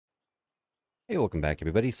Hey, welcome back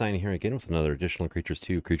everybody. Signing here again with another additional Creatures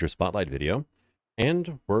 2 Creature Spotlight video.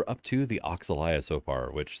 And we're up to the Oxalaia so far,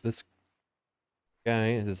 which this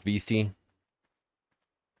guy, this beastie,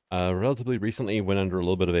 relatively recently went under a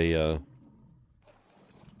little bit of a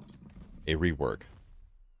rework.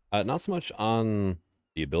 Not so much on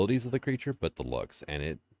the abilities of the creature, but the looks.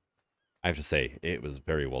 And I have to say, it was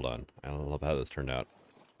very well done. I love how this turned out.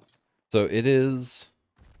 So it is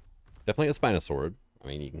definitely a Spinosaurid. I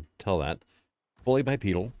mean, you can tell that. Fully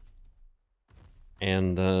bipedal.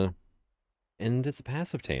 And it's a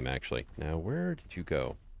passive tame, actually. Now, where did you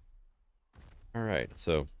go? All right,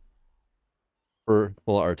 so for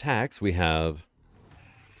our attacks, we have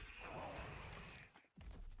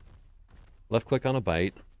left click on a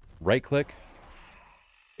bite, right click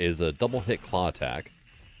is a double hit claw attack.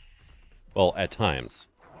 Well, at times.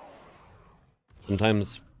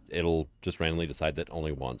 Sometimes it'll just randomly decide that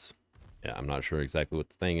only once. Yeah, I'm not sure exactly what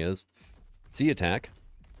the thing is. C attack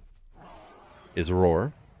is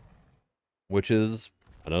roar, which is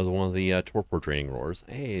another one of the torpor training roars.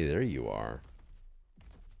 Hey, there you are.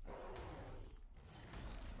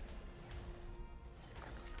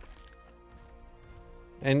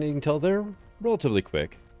 And you can tell they're relatively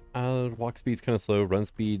quick. Walk speed's kind of slow, run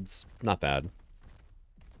speed's not bad.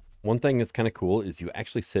 One thing that's kind of cool is you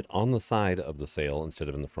actually sit on the side of the sail instead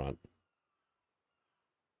of in the front.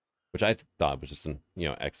 Which I thought was just an,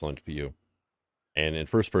 excellent view. And in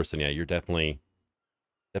first person, yeah, you're definitely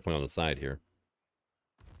on the side here.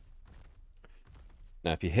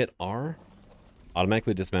 Now, if you hit R,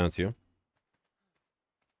 automatically dismounts you.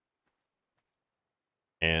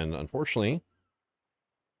 And unfortunately,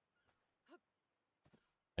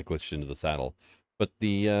 I glitched into the saddle. But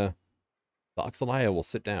the Oxalaia will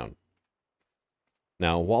sit down.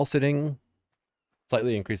 Now, while sitting,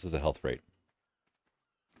 slightly increases the health rate.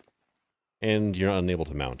 And you're unable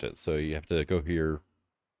to mount it, so you have to go here,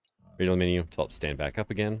 radio menu, tell it to stand back up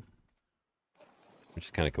again, which is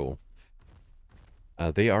kind of cool.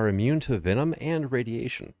 They are immune to venom and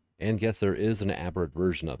radiation. And yes, there is an aberrant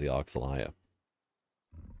version of the Oxalaia.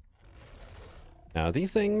 Now,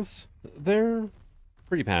 these things, they're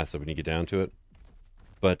pretty passive when you get down to it.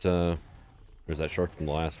 But, there's that shark from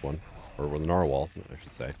the last one. Or the narwhal, I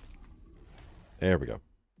should say. There we go.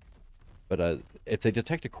 But if they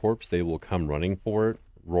detect a corpse, they will come running for it,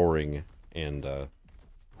 roaring, and,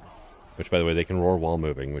 which, by the way, they can roar while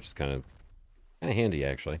moving, which is kind of handy,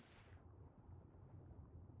 actually.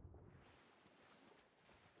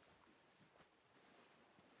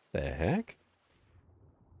 The heck?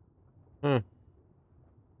 Huh.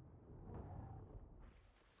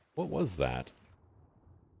 What was that?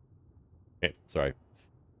 Okay, sorry.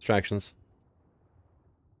 Distractions.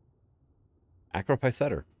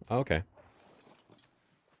 Acrophysetter. Oh, okay.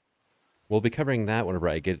 We'll be covering that whenever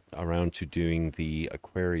I get around to doing the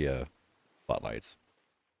Aquaria spotlights.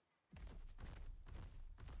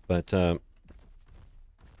 But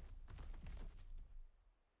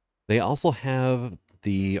they also have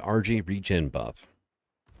the RG regen buff.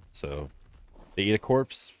 So they eat a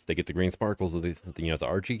corpse, they get the green sparkles of the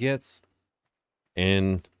RG gets,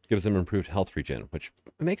 and gives them improved health regen, which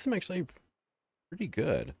makes them actually pretty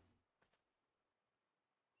good.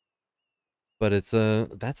 But it's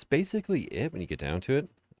that's basically it when you get down to it.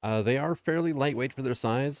 They are fairly lightweight for their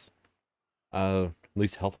size. At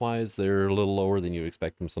least health-wise, they're a little lower than you'd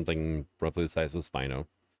expect from something roughly the size of a Spino.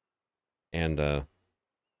 And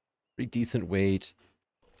pretty decent weight.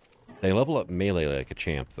 They level up melee like a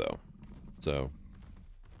champ, though. So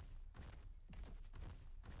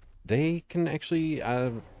they can actually,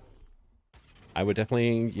 I would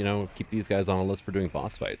definitely, keep these guys on a list for doing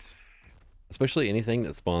boss fights. Especially anything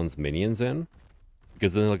that spawns minions in,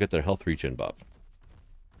 because then they'll get their health regen buff.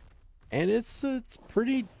 And it's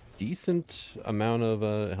pretty decent amount of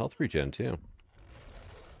health regen, too.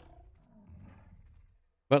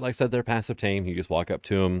 But like I said, they're passive tame. You just walk up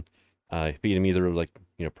to them, feed them either like,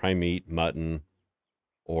 prime meat, mutton,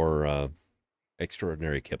 or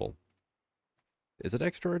extraordinary kibble. Is it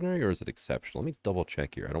extraordinary or is it exceptional? Let me double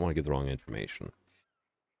check here. I don't want to give the wrong information.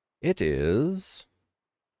 It is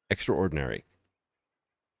extraordinary.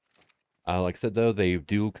 Like I said, though, they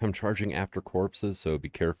do come charging after corpses, so be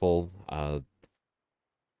careful.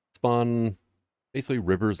 Spawn basically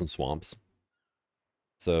rivers and swamps.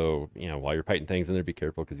 So, while you're fighting things in there, be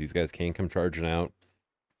careful, because these guys can come charging out.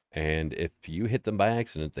 And if you hit them by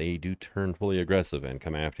accident, they do turn fully aggressive and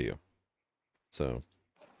come after you. So,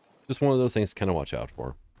 just one of those things to kind of watch out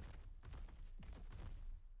for.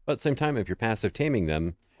 But at the same time, if you're passive taming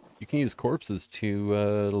them, you can use corpses to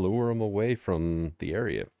lure them away from the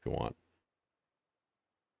area if you want.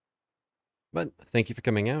 But thank you for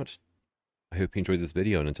coming out. I hope you enjoyed this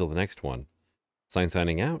video, and until the next one,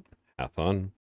 signing out, have fun.